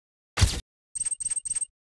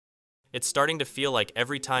It's starting to feel like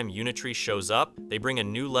every time Unitree shows up, they bring a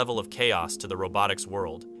new level of chaos to the robotics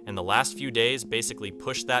world, and the last few days basically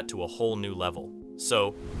pushed that to a whole new level.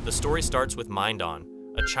 So, the story starts with MindOn,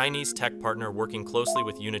 a Chinese tech partner working closely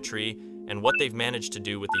with Unitree, and what they've managed to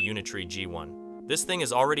do with the Unitree G1. This thing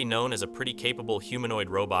is already known as a pretty capable humanoid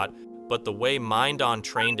robot, but the way MindOn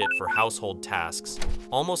trained it for household tasks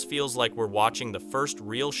almost feels like we're watching the first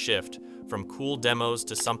real shift from cool demos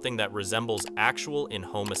to something that resembles actual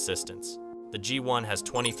in-home assistance. The G1 has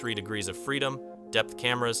 23 degrees of freedom, depth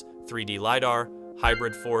cameras, 3D LiDAR,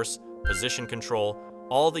 hybrid force, position control,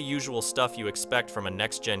 all the usual stuff you expect from a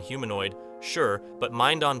next-gen humanoid, sure, but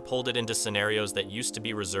MindOn pulled it into scenarios that used to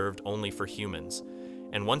be reserved only for humans.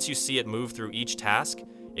 And once you see it move through each task,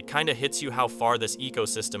 it kinda hits you how far this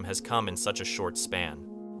ecosystem has come in such a short span.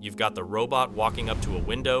 You've got the robot walking up to a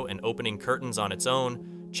window and opening curtains on its own,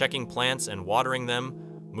 checking plants and watering them,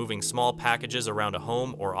 moving small packages around a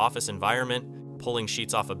home or office environment, pulling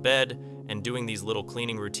sheets off a bed, and doing these little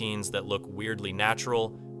cleaning routines that look weirdly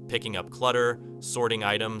natural, picking up clutter, sorting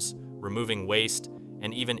items, removing waste,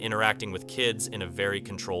 and even interacting with kids in a very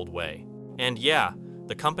controlled way. And yeah,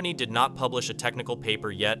 the company did not publish a technical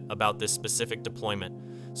paper yet about this specific deployment,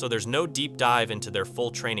 so there's no deep dive into their full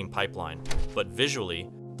training pipeline, but visually,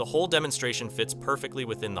 the whole demonstration fits perfectly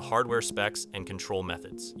within the hardware specs and control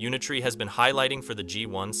methods Unitree has been highlighting for the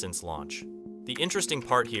G1 since launch. The interesting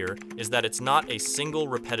part here is that it's not a single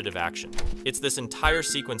repetitive action. It's this entire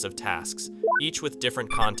sequence of tasks, each with different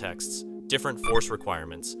contexts, different force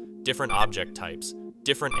requirements, different object types,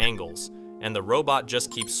 different angles, and the robot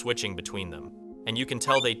just keeps switching between them. And you can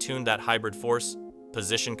tell they tuned that hybrid force,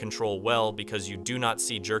 position control well because you do not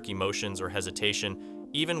see jerky motions or hesitation,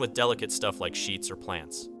 even with delicate stuff like sheets or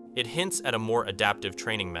plants. It hints at a more adaptive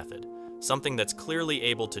training method, something that's clearly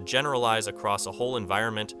able to generalize across a whole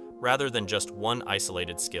environment rather than just one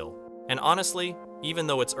isolated skill. And honestly, even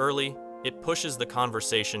though it's early, it pushes the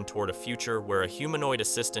conversation toward a future where a humanoid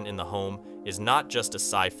assistant in the home is not just a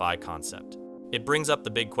sci-fi concept. It brings up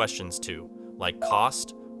the big questions too, like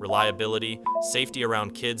cost, reliability, safety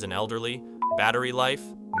around kids and elderly, battery life,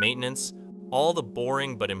 maintenance, all the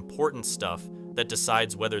boring but important stuff that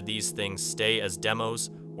decides whether these things stay as demos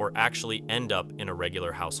or actually end up in a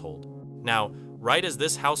regular household. Now, right as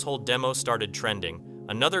this household demo started trending,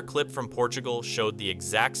 another clip from Portugal showed the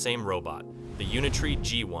exact same robot, the Unitree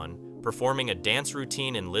G1, performing a dance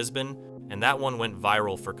routine in Lisbon, and that one went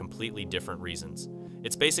viral for completely different reasons.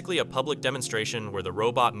 It's basically a public demonstration where the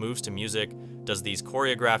robot moves to music, does these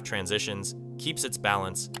choreographed transitions, keeps its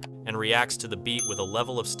balance, and reacts to the beat with a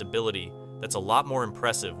level of stability that's a lot more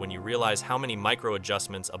impressive when you realize how many micro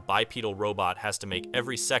adjustments a bipedal robot has to make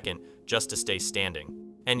every second just to stay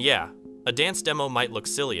standing. And yeah, a dance demo might look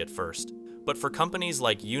silly at first, but for companies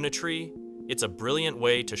like Unitree, it's a brilliant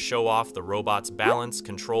way to show off the robot's balance,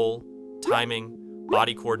 control, timing,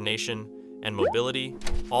 body coordination, and mobility,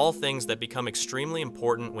 all things that become extremely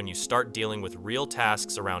important when you start dealing with real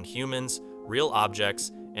tasks around humans, real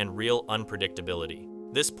objects, and real unpredictability.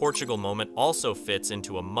 This Portugal moment also fits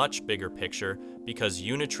into a much bigger picture because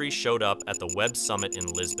Unitree showed up at the Web Summit in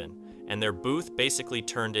Lisbon, and their booth basically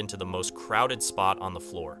turned into the most crowded spot on the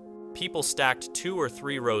floor. People stacked 2 or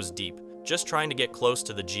 3 rows deep, just trying to get close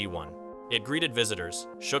to the G1. It greeted visitors,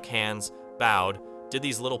 shook hands, bowed, did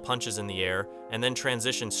these little punches in the air, and then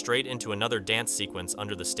transitioned straight into another dance sequence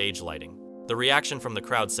under the stage lighting. The reaction from the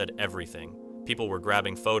crowd said everything. People were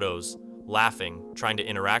grabbing photos, laughing, trying to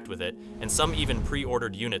interact with it, and some even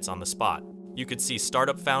pre-ordered units on the spot. You could see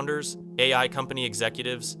startup founders, AI company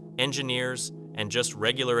executives, engineers, and just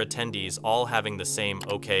regular attendees all having the same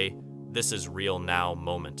 "okay, this is real now"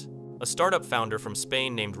 moment. A startup founder from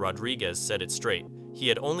Spain named Rodriguez said it straight. He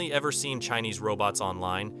had only ever seen Chinese robots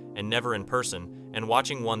online and never in person, and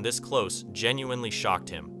watching one this close genuinely shocked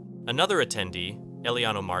him. Another attendee,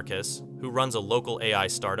 Eliano Marquez, who runs a local AI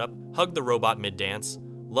startup, hugged the robot mid-dance,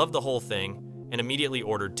 loved the whole thing, and immediately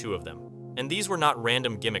ordered 2 of them. And these were not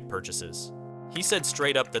random gimmick purchases. He said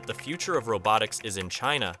straight up that the future of robotics is in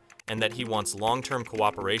China and that he wants long-term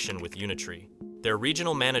cooperation with Unitree. Their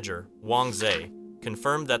regional manager, Wang Zhe,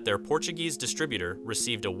 confirmed that their Portuguese distributor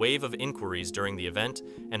received a wave of inquiries during the event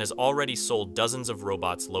and has already sold dozens of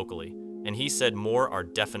robots locally, and he said more are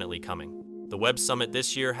definitely coming. The Web Summit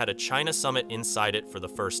this year had a China summit inside it for the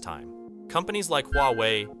first time. Companies like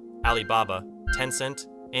Huawei, Alibaba, Tencent,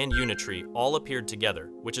 and Unitree all appeared together,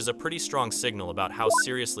 which is a pretty strong signal about how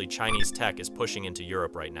seriously Chinese tech is pushing into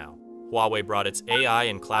Europe right now. Huawei brought its AI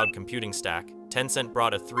and cloud computing stack, Tencent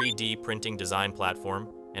brought a 3D printing design platform,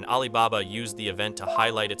 and Alibaba used the event to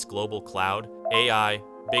highlight its global cloud, AI,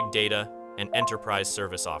 big data, and enterprise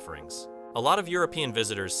service offerings. A lot of European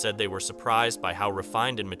visitors said they were surprised by how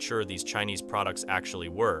refined and mature these Chinese products actually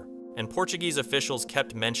were. And Portuguese officials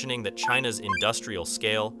kept mentioning that China's industrial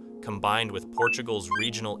scale, combined with Portugal's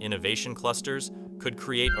regional innovation clusters, could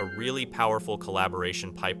create a really powerful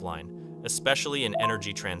collaboration pipeline, especially in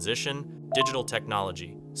energy transition, digital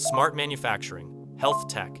technology, smart manufacturing, health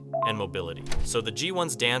tech, and mobility. So the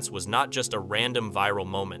G1's dance was not just a random viral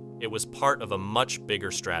moment, it was part of a much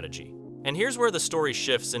bigger strategy. And here's where the story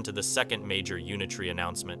shifts into the second major Unitree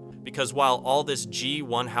announcement, because while all this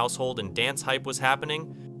G1 household and dance hype was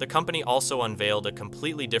happening, the company also unveiled a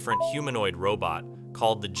completely different humanoid robot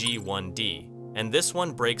called the G1D. And this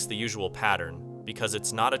one breaks the usual pattern because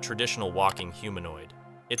it's not a traditional walking humanoid.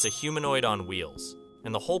 It's a humanoid on wheels.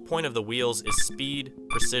 And the whole point of the wheels is speed,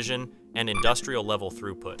 precision, and industrial level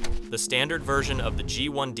throughput. The standard version of the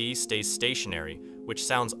G1D stays stationary, which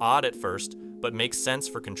sounds odd at first, but makes sense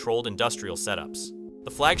for controlled industrial setups.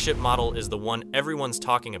 The flagship model is the one everyone's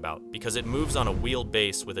talking about because it moves on a wheeled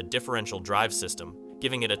base with a differential drive system,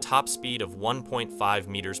 giving it a top speed of 1.5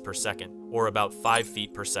 meters per second, or about 5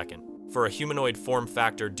 feet per second. For a humanoid form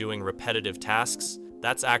factor doing repetitive tasks,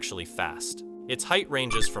 that's actually fast. Its height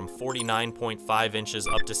ranges from 49.5 inches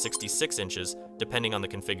up to 66 inches, depending on the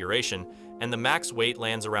configuration, and the max weight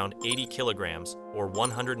lands around 80 kilograms, or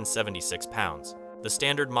 176 pounds. The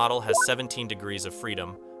standard model has 17 degrees of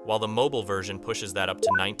freedom, while the mobile version pushes that up to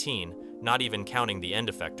 19, not even counting the end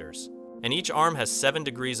effectors. And each arm has 7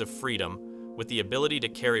 degrees of freedom, with the ability to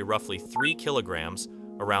carry roughly 3 kilograms,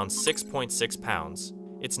 around 6.6 pounds.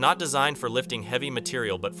 It's not designed for lifting heavy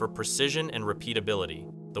material but for precision and repeatability.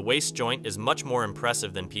 The waist joint is much more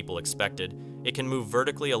impressive than people expected. It can move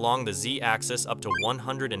vertically along the Z-axis up to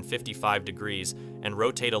 155 degrees and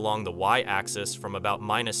rotate along the Y-axis from about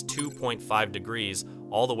 -2.5 degrees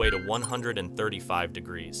all the way to 135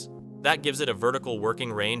 degrees. That gives it a vertical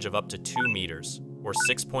working range of up to 2 meters, or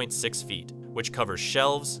 6.6 feet, which covers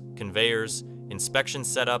shelves, conveyors, inspection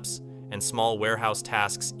setups, and small warehouse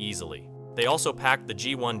tasks easily. They also packed the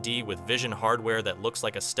G1D with vision hardware that looks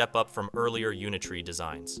like a step up from earlier Unitree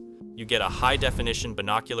designs. You get a high-definition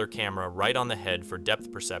binocular camera right on the head for depth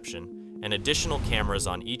perception, and additional cameras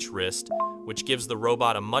on each wrist, which gives the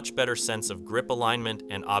robot a much better sense of grip alignment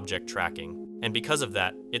and object tracking. And because of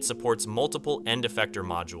that, it supports multiple end effector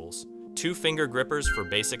modules, 2-finger grippers for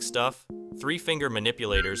basic stuff, 3-finger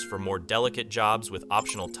manipulators for more delicate jobs with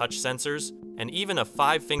optional touch sensors, and even a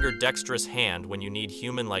 5-finger dexterous hand when you need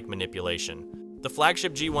human-like manipulation. The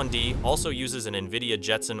flagship G1D also uses an NVIDIA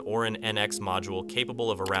Jetson Orin NX module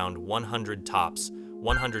capable of around 100 tops,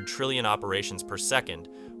 100 trillion operations per second,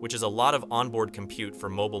 which is a lot of onboard compute for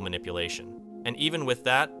mobile manipulation. And even with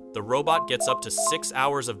that, the robot gets up to 6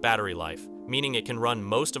 hours of battery life, meaning it can run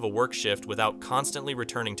most of a work shift without constantly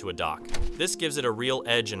returning to a dock. This gives it a real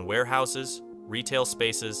edge in warehouses, retail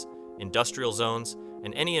spaces, industrial zones,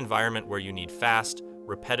 and any environment where you need fast,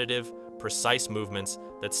 repetitive, precise movements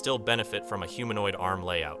that still benefit from a humanoid arm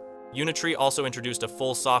layout. Unitree also introduced a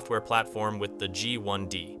full software platform with the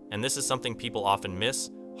G1D, and this is something people often miss.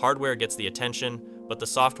 Hardware gets the attention, but the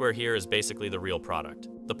software here is basically the real product.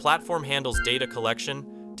 The platform handles data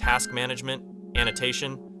collection, task management,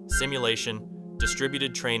 annotation, simulation,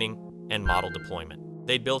 distributed training, and model deployment.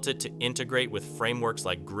 They built it to integrate with frameworks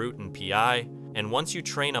like Groot and PI, and once you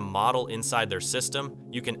train a model inside their system,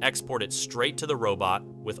 you can export it straight to the robot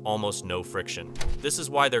with almost no friction. This is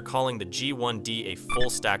why they're calling the G1D a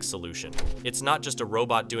full-stack solution. It's not just a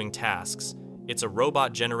robot doing tasks, it's a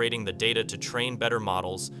robot generating the data to train better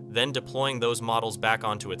models, then deploying those models back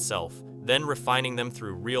onto itself, then refining them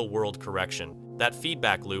through real-world correction. That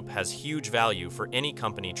feedback loop has huge value for any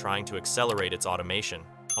company trying to accelerate its automation.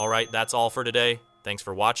 Alright, that's all for today. Thanks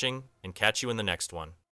for watching, and catch you in the next one.